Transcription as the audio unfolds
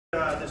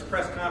This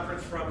press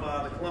conference from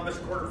the Columbus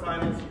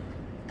quarterfinals,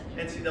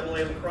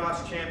 NCAA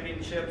Lacrosse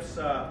Championships.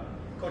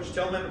 Coach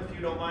Tillman, if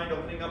you don't mind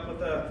opening up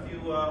with a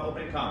few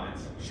opening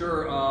comments.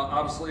 Sure.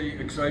 Obviously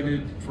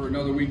excited for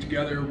another week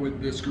together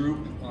with this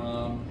group.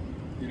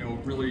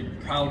 Really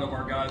proud of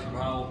our guys of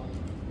how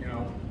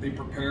they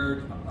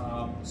prepared,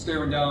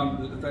 staring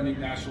down the defending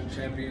national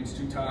champions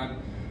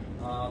two-time.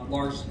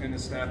 Lars and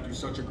his staff do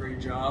such a great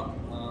job,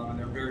 and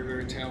they're very,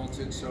 very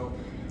talented. So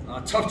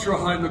tough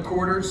draw in the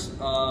quarters,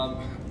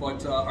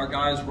 but our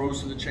guys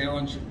rose to the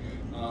challenge.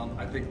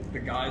 I think the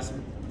guys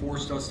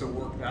forced us to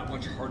work that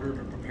much harder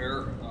to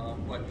prepare,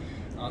 but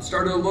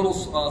started a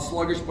little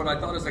sluggish, but I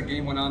thought as the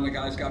game went on, the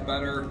guys got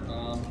better.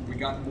 We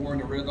got more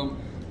into rhythm,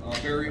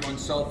 very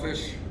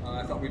unselfish.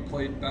 I thought we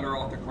played better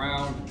off the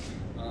ground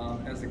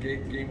as the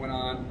game went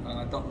on.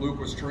 I thought Luke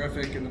was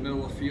terrific in the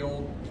middle of the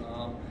field.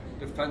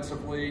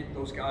 Defensively,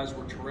 those guys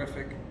were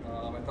terrific.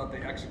 I thought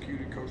they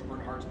executed Coach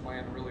Bernhardt's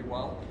plan really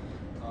well.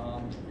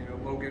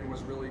 Logan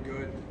was really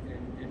good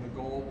in the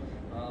goal.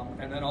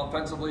 And then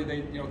offensively,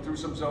 they threw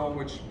some zone,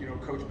 which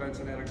Coach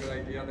Benson had a good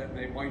idea that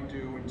they might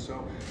do. And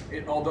so,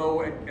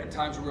 although at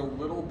times we were a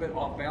little bit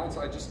off balance,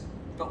 I just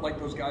felt like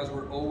those guys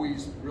were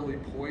always really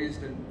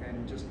poised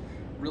and just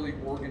really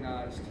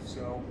organized.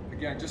 So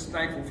again, just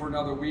thankful for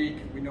another week.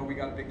 We know we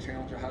got a big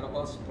challenge ahead of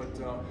us, but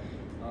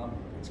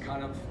it's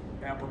kind of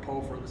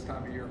apropos for this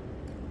time of year.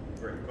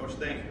 Great, Coach,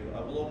 thank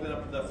you. We'll open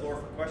up the floor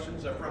for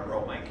questions. Front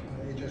row, Mike.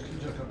 Just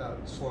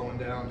about slowing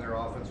down their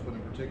offense, but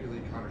in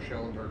particularly Connor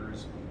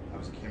Schellenberger's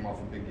obviously came off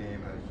a big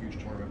game, had a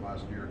huge tournament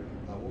last year.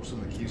 What were some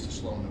of the keys to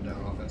slowing them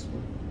down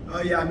offensively?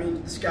 Yeah, I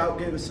mean, the scout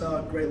gave us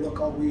a great look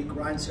all week.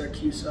 Ryan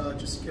Syracuse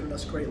just giving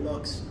us great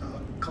looks,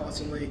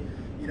 constantly,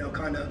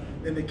 kind of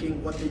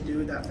mimicking what they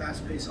do, that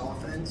fast-paced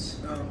offense,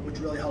 which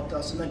really helped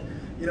us. And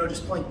then,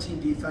 just playing team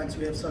defense.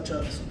 We have such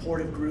a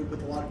supportive group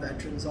with a lot of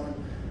veterans on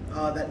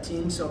that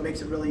team, so it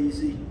makes it really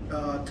easy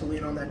to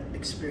lean on that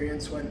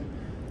experience when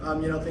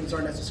things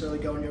aren't necessarily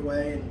going your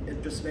way, and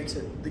it just makes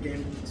the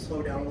game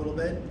slow down a little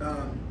bit.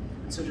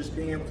 And so just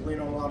being able to lean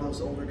on a lot of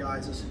those older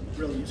guys is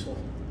really useful.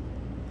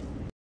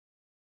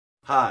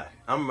 Hi,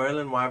 I'm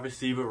Maryland wide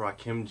receiver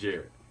Rakim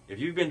Jarrett. If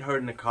you've been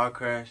hurt in a car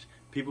crash,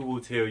 people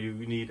will tell you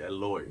need a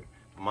lawyer.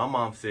 My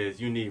mom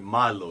says you need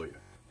my lawyer,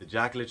 the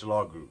Jackledge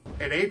Law Group.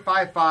 At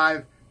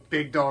 855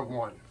 Big Dog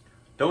 1.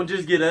 Don't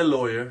just get a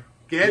lawyer.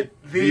 Get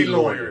the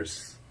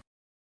lawyers.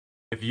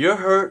 If you're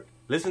hurt,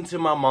 listen to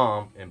my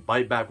mom and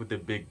bite back with the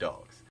big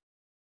dogs.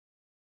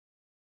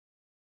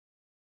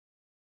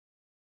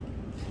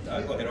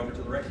 Go ahead over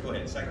to the right. Go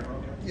ahead, second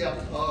row. Yeah,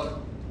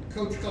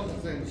 Coach, a couple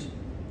things.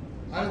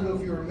 I don't know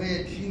if you're a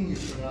mad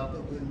genius or not,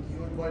 but when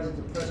you invited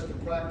the press to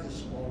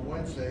practice on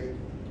Wednesday,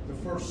 the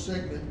first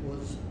segment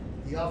was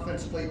the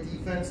offense played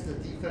defense, the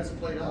defense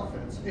played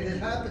offense. It had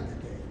happened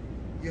today.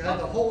 You had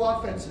the whole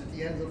offense at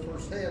the end of the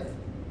first half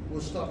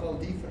was stuck on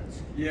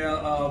defense.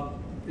 Yeah,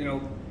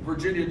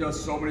 Virginia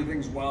does so many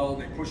things well.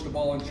 They push the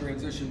ball in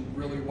transition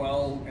really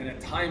well, and at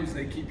times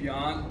they keep you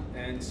on.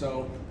 And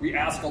so we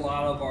ask a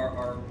lot of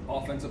our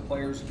offensive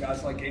players,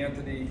 guys like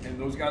Anthony, and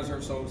those guys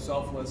are so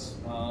selfless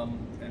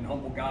and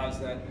humble guys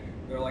that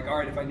they're like, all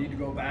right, if I need to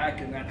go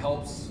back and that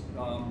helps,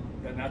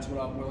 then that's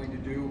what I'm willing to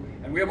do.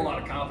 And we have a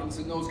lot of confidence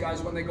in those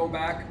guys when they go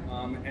back.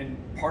 And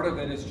part of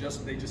it is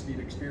they just need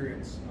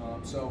experience.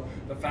 So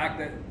the fact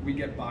that we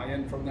get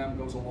buy-in from them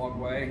goes a long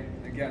way.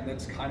 Again,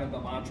 that's kind of the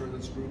mantra of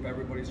this group.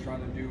 Everybody's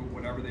trying to do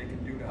whatever they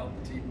can do to help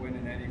the team win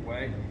in any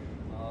way.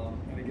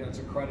 And again, it's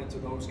a credit to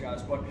those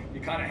guys. But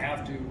you kind of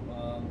have to,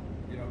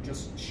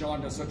 just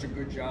Sean does such a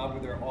good job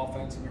with their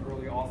offense and the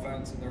early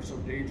offense, and they're so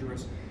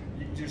dangerous.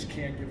 You just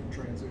can't give them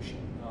transition.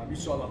 You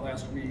saw that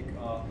last week.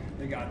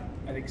 They got,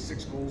 I think,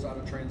 6 goals out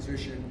of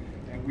transition,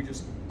 and we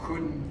just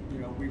couldn't,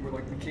 we were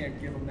like, we can't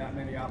give them that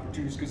many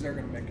opportunities because they're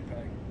going to make it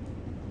pay.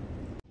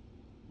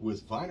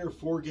 With Viner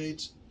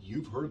Foregates,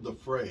 you've heard the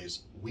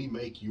phrase, we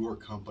make your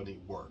company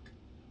work.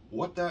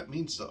 What that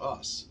means to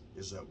us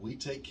is that we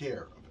take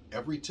care of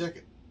every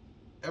ticket,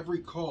 every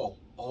call,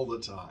 all the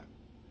time.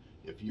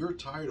 If you're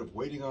tired of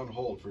waiting on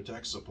hold for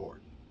tech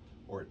support,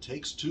 or it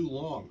takes too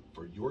long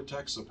for your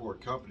tech support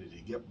company to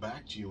get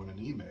back to you in an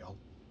email,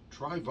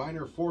 try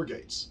Viner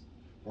Foregates,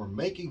 where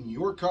making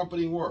your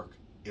company work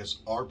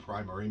is our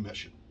primary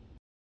mission.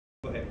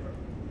 Go ahead,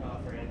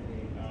 for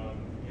Anthony,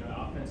 the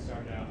offense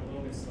started out a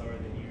little bit slower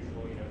than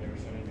usual. They were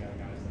shutting down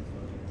guys like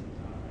Logan,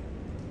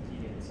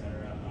 Keegan,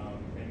 etc.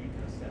 And you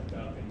kind of stepped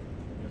up and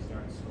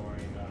started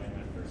scoring in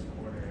that first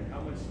quarter. And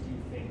how much do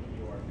you think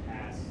your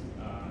past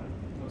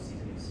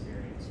postseason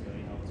experience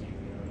really helped you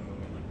in a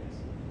moment like this?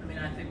 I mean,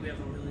 I think we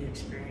have a really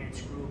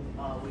experienced group.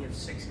 We have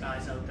 6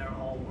 guys out there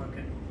all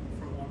working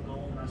for one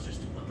goal, and that's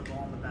just to put the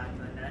ball in the back of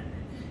the net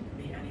and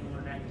beat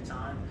anyone at any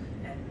time.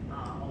 And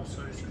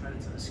also just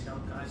credit to the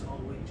scout guys all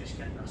week, just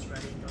getting us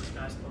ready. Those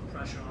guys put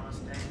pressure on us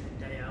day in and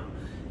day out.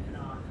 And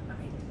I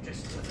mean,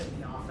 just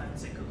within the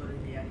offense, it could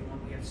literally be anyone.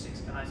 We have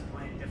 6 guys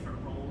playing different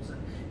roles,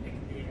 and it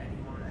can be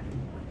anyone at any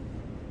point.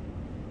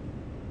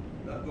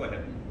 Go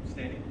ahead,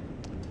 Standing.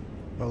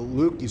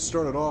 Luke, you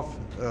started off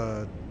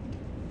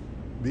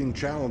being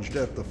challenged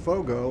at the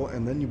Fogo,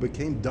 and then you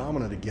became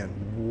dominant again.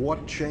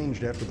 What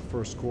changed after the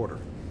first quarter?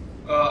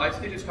 I'd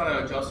say just kind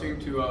of adjusting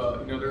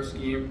to their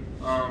scheme.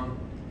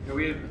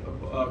 We had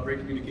great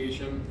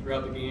communication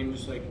throughout the game.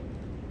 Just like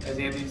as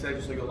Anthony said,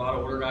 just like a lot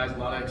of older guys, a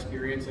lot of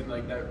experience, and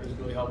like that was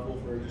really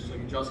helpful for just like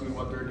adjusting to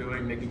what they're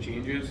doing, making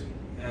changes.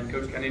 And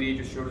Coach Kennedy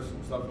just showed us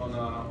some stuff on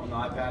the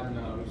iPad,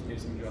 and we just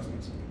made some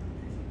adjustments.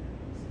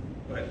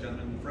 Go ahead,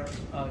 gentlemen in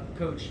front.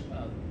 Coach,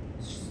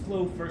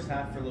 slow first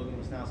half for Logan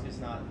Wisnowski is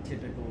not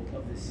typical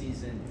of this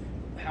season.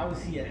 How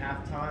was he at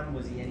halftime?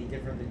 Was he any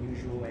different than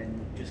usual?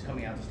 And just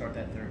coming out to start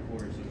that third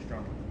quarter so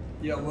strong?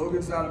 Yeah,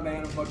 Logan's not a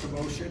man of much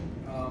emotion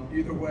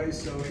either way,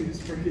 so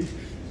he's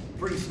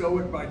pretty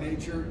stoic by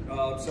nature.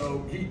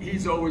 So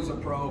he's always a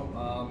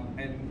pro,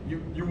 and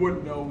you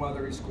wouldn't know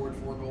whether he scored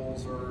 4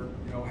 goals or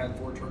had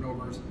 4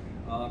 turnovers.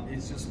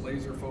 He's just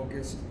laser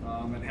focused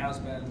and has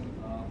been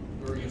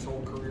during his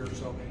whole career.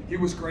 So he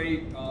was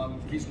great.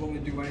 He's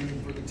willing to do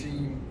anything for the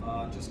team,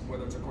 just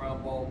whether it's a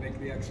ground ball, make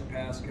the extra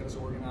pass, get us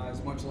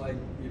organized, much like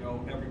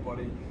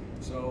everybody.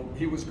 So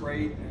he was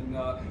great, and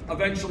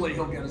eventually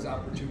he'll get his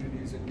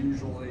opportunities. And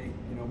usually,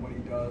 when he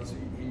does,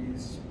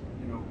 he's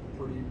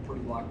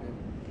pretty locked in.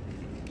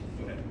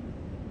 Go ahead.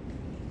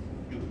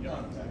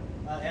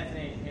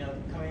 Anthony,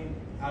 coming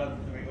out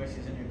of the regular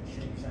season, your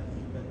shooting percentage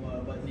is a bit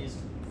low, but in these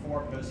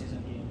 4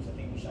 postseason games, I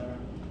think you shot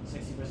around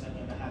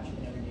 60% of the hat trick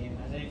in every game.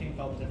 Has anything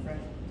felt different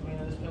going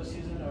into this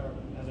postseason, or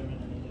has there been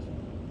any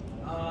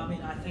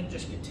adjustment? I think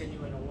just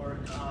continuing to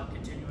work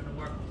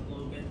with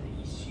Logan.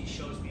 He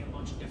shows me a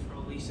bunch of different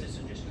releases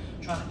and just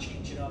trying to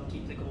change it up,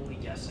 keep the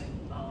goalie guessing.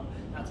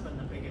 That's been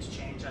the biggest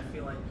change. I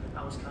feel like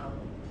I was kind of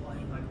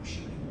playing like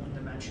shooting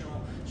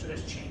one-dimensional, so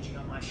just changing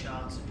up my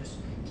shots and just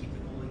keep the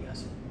goalie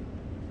guessing.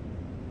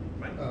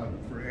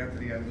 For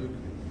Anthony and Luke,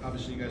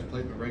 obviously you guys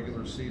played in the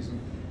regular season.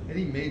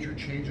 Any major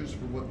changes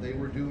for what they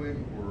were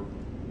doing, or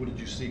what did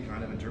you see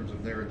kind of in terms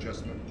of their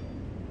adjustment?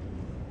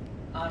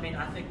 I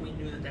think we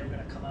knew that they were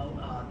going to come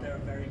out. They're a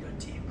very good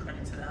team,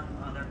 credit to them.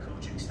 Their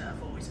coaching staff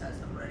always has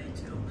them ready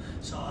too.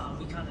 So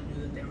we kind of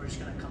knew that they were just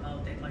going to come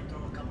out. They might throw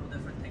a couple of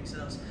different things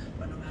at us,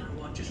 but no matter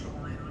what, just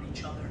relying on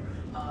each other.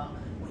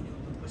 We knew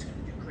Luke was going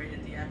to do great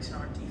at the X, and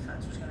our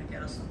defense was going to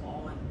get us the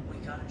ball, and we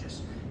kind of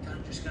just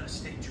got to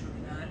stay true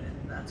to that, and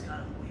that's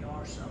kind of who we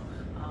are. So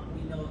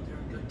we know that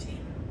they're a good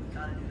team, and we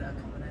kind of knew that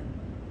coming in.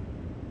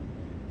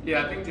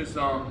 Yeah, I think just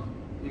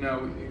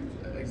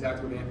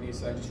exactly what Anthony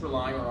said, just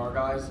relying on our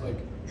guys, like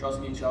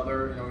trusting each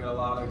other. We got a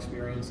lot of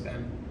experience,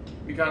 and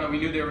we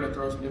knew they were going to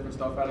throw some different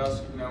stuff at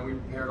us. We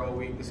prepared all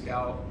week. The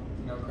scout,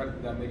 credit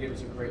to them, they gave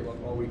us a great look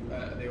all week.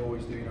 They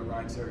always do.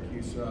 Ryan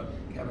Syracuse,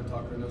 Kevin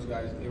Tucker, and those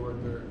guys, they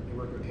work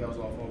their tails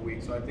off all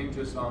week. So I think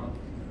just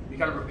we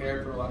kind of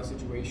prepared for a lot of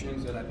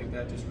situations, and I think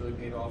that just really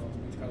paid off.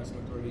 We just kind of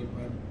stuck to our game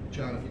plan.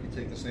 John, if you could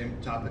take the same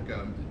topic,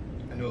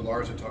 I know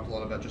Lars had talked a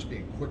lot about just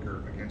being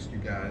quicker against you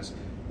guys.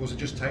 Was it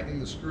just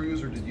tightening the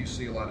screws, or did you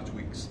see a lot of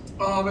tweaks?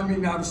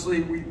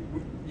 Obviously,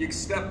 you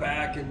step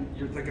back and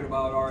you're thinking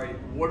about, all right,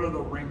 what are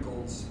the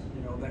wrinkles,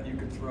 that you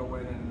could throw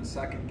in the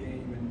second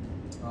game?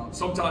 And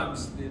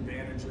sometimes the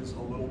advantage is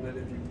a little bit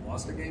if you've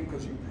lost a game,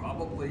 because you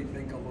probably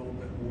think a little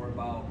bit more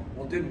about,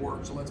 well, it didn't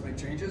work, so let's make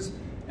changes.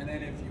 And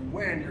then if you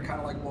win, you're kind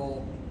of like,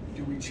 well,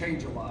 do we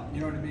change a lot?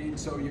 You know what I mean?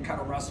 So you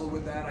kind of wrestle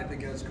with that, I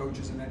think, as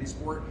coaches in any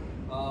sport.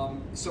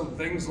 So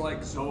things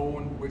like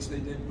zone, which they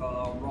did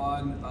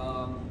run,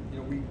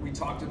 we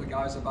talked to the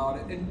guys about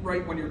it. And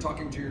right when you're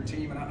talking to your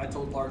team, and I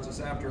told Lars this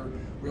after,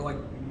 we were like,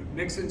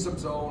 mix in some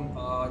zone.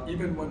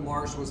 Even when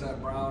Lars was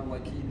at Brown,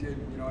 like he did,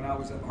 and I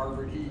was at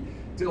Harvard, he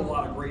did a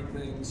lot of great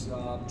things,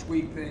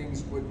 tweak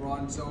things, would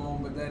run zone,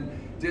 but then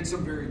did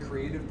some very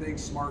creative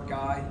things, smart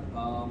guy,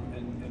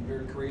 and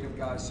very creative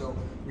guy. So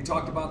we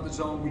talked about the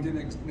zone. We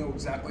didn't know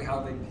exactly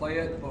how they play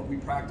it, but we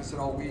practiced it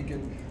all week,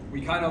 and we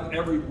kind of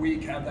every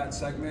week have that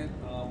segment.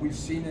 We've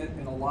seen it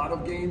in a lot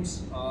of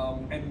games,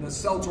 and the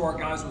sell to our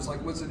guys was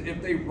like, listen,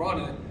 if they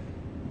run it,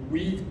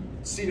 we've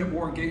seen it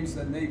more in games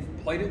than they've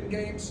played it in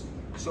games.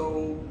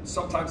 So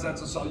sometimes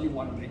that's a sell you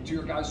want to make to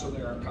your guys so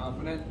they are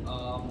confident.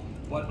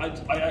 But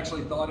I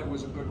actually thought it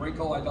was a good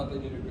wrinkle. I thought they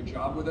did a good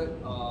job with it.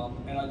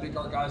 And I think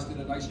our guys did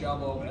a nice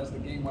job of, as the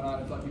game went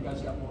on, I thought you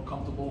guys got more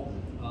comfortable.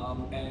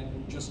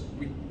 And just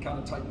we kind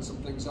of tightened some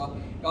things up.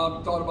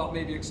 Thought about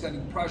maybe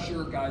extending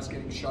pressure, guys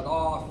getting shut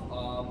off.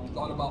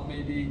 Thought about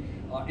maybe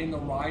in the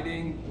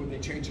riding, would they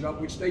change it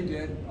up, which they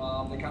did.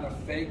 They kind of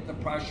faked the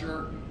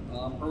pressure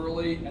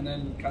early and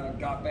then kind of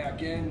got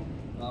back in.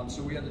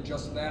 So we had to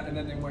adjust that, and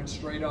then they went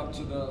straight up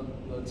to the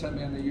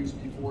 10-man they used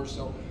before.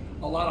 So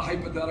a lot of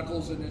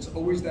hypotheticals, and it's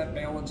always that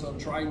balance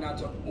of trying not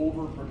to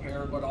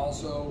over-prepare, but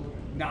also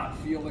not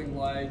feeling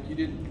like you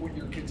didn't put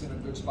your kids in a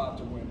good spot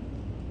to win.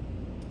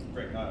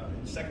 Great.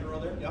 Second row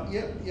there?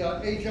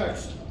 Yeah,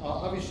 Ajax,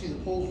 obviously the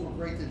polls were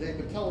great today,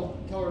 but tell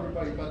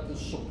everybody about the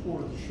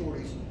support of the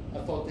shorties. I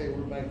thought they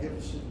were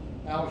magnificent.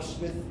 Alex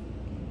Smith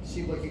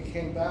seemed like he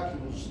came back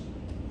and was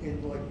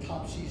in like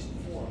top season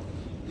form.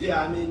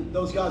 Yeah,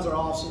 those guys are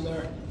awesome.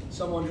 They're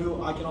someone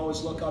who I can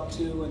always look up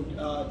to,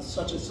 and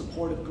such a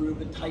supportive group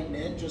and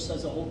tight-knit, just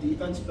as a whole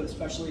defense, but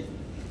especially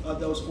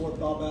those four,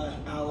 Bubba,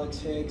 Alex,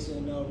 Higgs,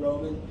 and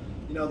Roman,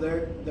 you know,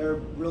 they're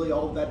really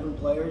all veteran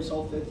players,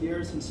 all fifth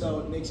years, and so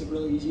it makes it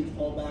really easy to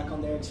fall back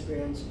on their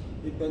experience.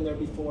 They've been there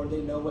before,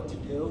 they know what to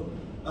do.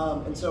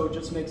 And so it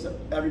just makes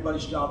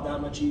everybody's job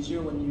that much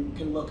easier when you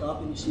can look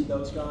up and you see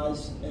those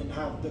guys and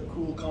have the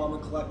cool, calm,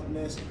 and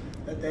collectiveness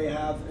that they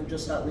have, and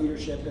just that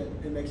leadership.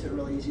 It makes it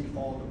really easy to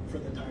follow them for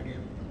the entire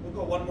game. We'll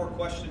go one more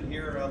question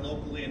here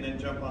locally and then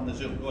jump on the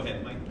Zoom. Go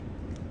ahead,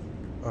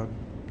 Mike.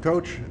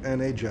 Coach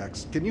and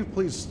Ajax, can you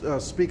please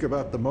speak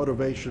about the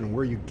motivation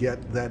where you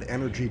get that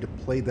energy to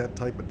play that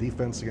type of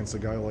defense against a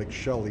guy like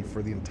Shelley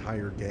for the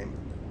entire game?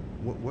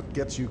 What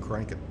gets you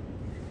cranking?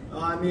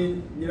 I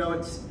mean, you know,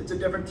 it's a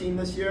different team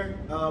this year.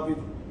 We've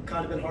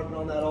kind of been harping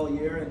on that all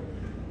year, and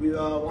we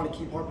want to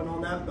keep harping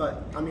on that.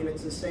 But I mean,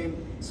 it's the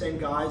same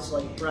guys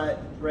like Brett,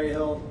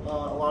 Rayhill. A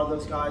lot of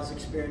those guys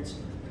experienced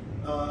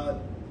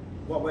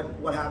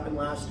what happened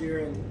last year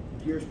and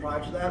years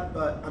prior to that.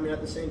 But I mean,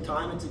 at the same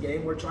time, it's a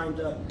game. We're trying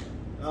to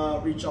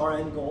reach our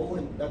end goal,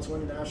 and that's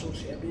win a national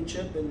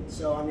championship. And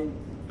so, I mean,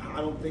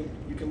 I don't think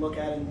you can look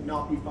at it and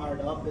not be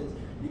fired up.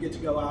 You get to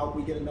go out,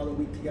 we get another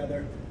week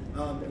together.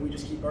 And we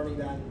just keep earning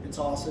that. It's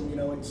awesome, you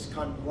know, it's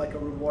kind of like a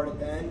reward at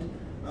the end.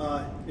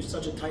 It's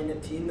such a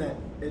tight-knit team that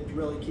it's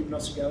really keeping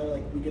us together.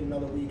 Like, we get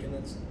another week, and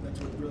that's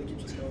what really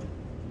keeps us going.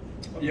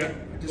 Okay. Yeah,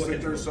 I just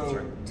think they're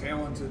so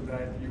talented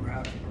that you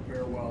have to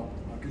prepare well,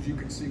 because you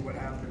can see what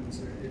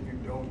happens if you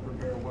don't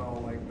prepare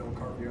well, like they'll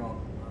carve you up.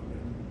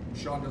 And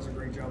Sean does a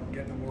great job of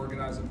getting them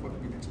organized and putting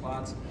them in good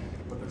spots,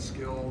 but they're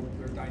skilled,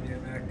 they're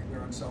dynamic,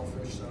 they're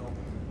unselfish,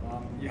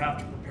 so you have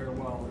to prepare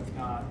well. If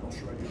not, they'll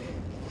shred you.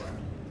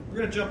 We're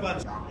going to jump on.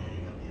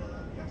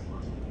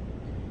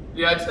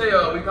 Yeah, I'd say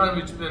we kind of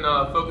just been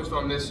focused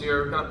on this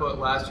year. We kind of put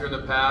last year in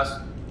the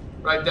past.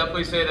 But I'd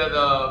definitely say that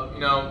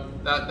you know,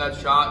 that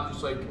shot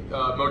just like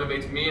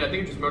motivates me. I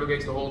think it just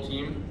motivates the whole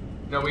team.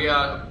 You know, we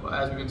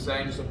as we've been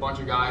saying, just a bunch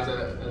of guys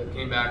that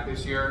came back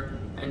this year,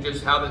 and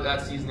just how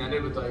that season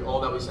ended with like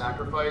all that we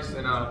sacrificed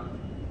and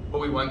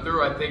what we went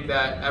through. I think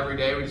that every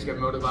day we just get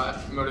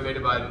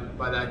motivated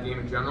by that game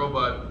in general.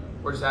 But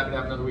we're just happy to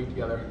have another week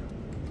together.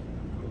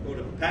 Go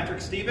to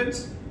Patrick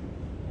Stevens.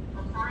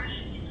 For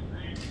Friday, even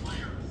the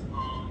players,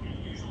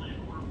 usually a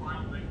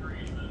quarterfinal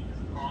victory is a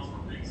cause for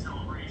a big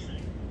celebration.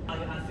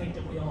 I think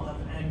that we all have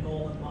an end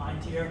goal in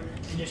mind here,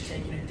 and just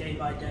taking it day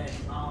by day.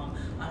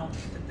 I don't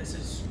think that this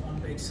is one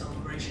big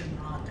celebration.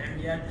 We're not there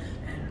yet,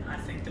 and I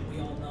think that we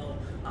all know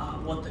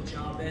what the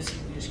job is,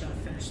 and we just got to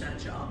finish that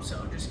job.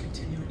 So just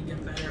continuing to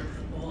get better.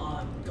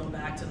 We'll go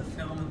back to the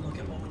film and look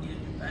at what we need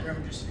to do better,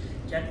 and just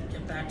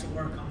get back to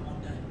work on one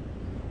day.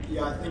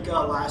 Yeah, I think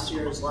last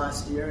year is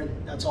last year,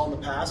 and that's all in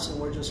the past, and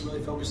we're just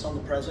really focused on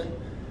the present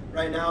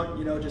right now.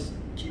 You know, just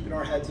keeping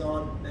our heads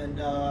on, and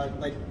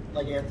like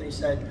Anthony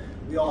said,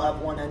 we all have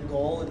one end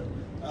goal, and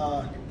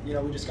you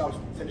know, we just got to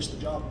finish the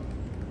job.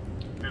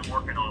 Been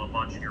working on a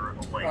bunch here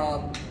at the lake.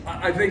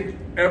 I think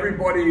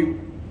everybody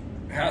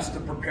has to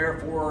prepare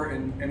for,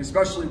 and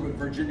especially with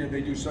Virginia,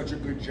 they do such a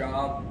good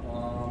job.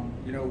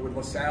 You know, with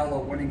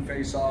LaSalle winning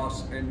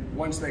face-offs, and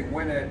once they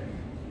win it.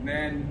 And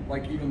then,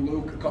 like even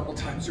Luke, a couple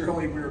times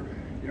early,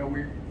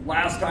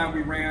 last time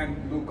we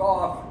ran Luke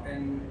off,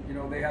 and you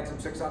know they had some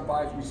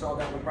 6-on-5s. We saw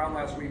that with Brown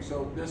last week.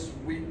 So this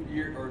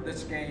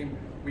this game,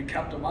 we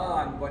kept them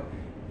on, but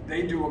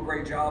they do a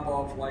great job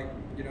of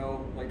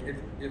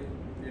if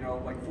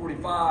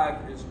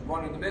 45 is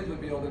running the middle of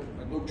the field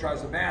and Luke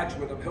tries to match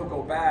with him, he'll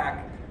go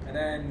back, and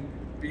then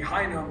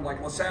behind him,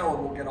 like LaSalle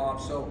will get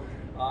off. So.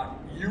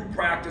 You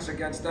practice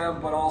against them,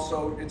 but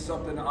also it's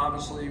something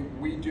obviously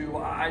we do.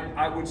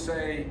 I would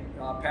say,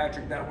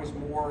 Patrick, that was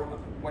more,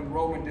 when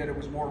Roman did it,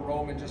 was more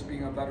Roman just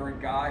being a veteran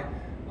guy,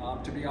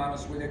 to be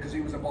honest with you, because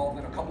he was involved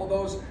in a couple of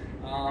those.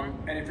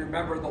 And if you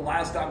remember the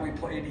last time we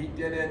played, he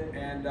did it,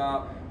 and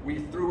we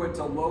threw it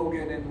to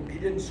Logan, and he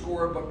didn't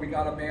score, but we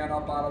got a man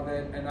up out of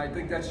it. And I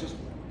think that's just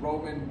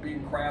Roman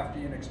being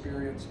crafty and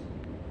experienced.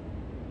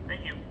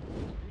 Thank you.